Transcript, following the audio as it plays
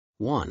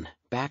1.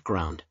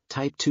 Background.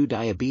 Type 2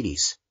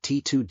 diabetes,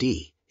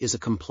 T2D, is a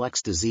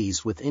complex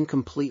disease with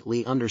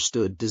incompletely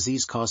understood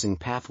disease-causing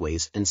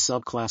pathways, and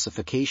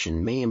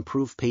subclassification may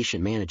improve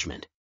patient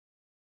management.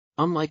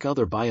 Unlike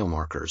other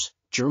biomarkers,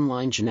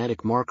 germline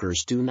genetic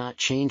markers do not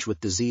change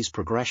with disease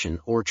progression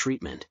or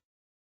treatment.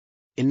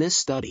 In this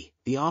study,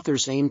 the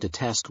authors aim to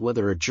test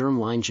whether a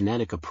germline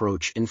genetic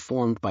approach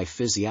informed by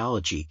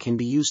physiology can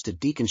be used to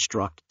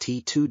deconstruct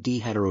T2D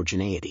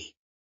heterogeneity.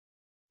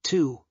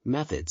 2.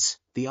 Methods.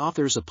 The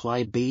authors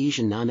applied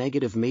Bayesian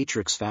non-negative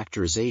matrix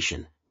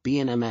factorization,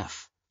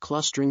 BNMF,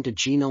 clustering to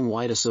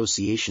genome-wide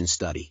association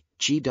study,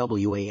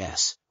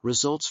 GWAS,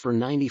 results for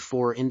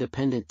 94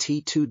 independent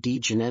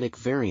T2D genetic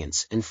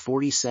variants and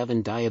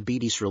 47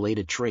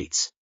 diabetes-related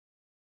traits.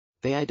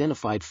 They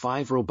identified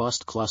 5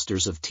 robust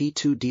clusters of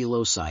T2D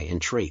loci and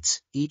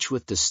traits, each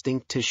with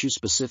distinct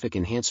tissue-specific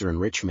enhancer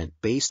enrichment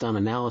based on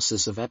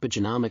analysis of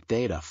epigenomic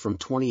data from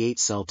 28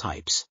 cell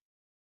types.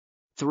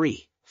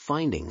 3.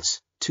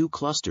 Findings. 2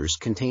 clusters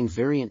contain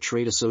variant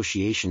trait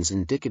associations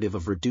indicative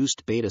of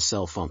reduced beta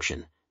cell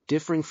function,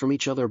 differing from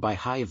each other by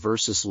high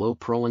versus low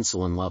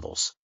proinsulin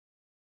levels.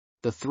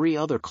 The 3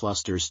 other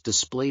clusters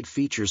displayed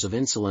features of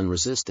insulin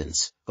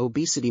resistance,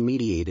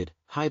 obesity-mediated,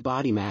 high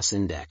body mass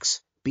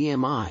index,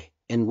 BMI,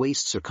 and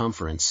waist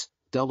circumference,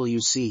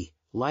 WC,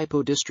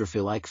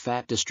 lipodystrophy-like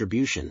fat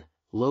distribution,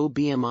 low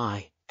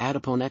BMI,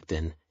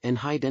 adiponectin, and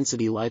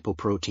high-density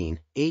lipoprotein,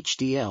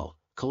 HDL,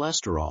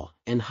 cholesterol,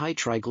 and high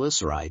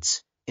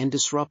triglycerides, and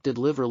disrupted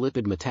liver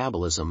lipid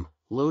metabolism,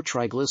 low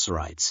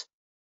triglycerides.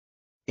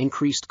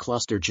 Increased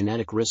cluster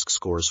genetic risk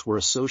scores were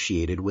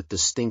associated with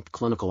distinct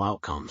clinical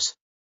outcomes.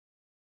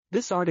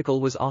 This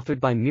article was authored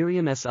by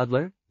Miriam S.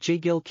 Udler,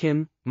 Jaegil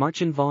Kim,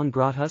 Marcin von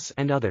Grotthuss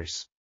and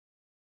others.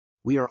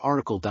 We are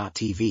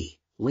RTCLTV,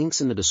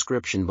 links in the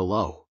description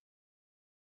below.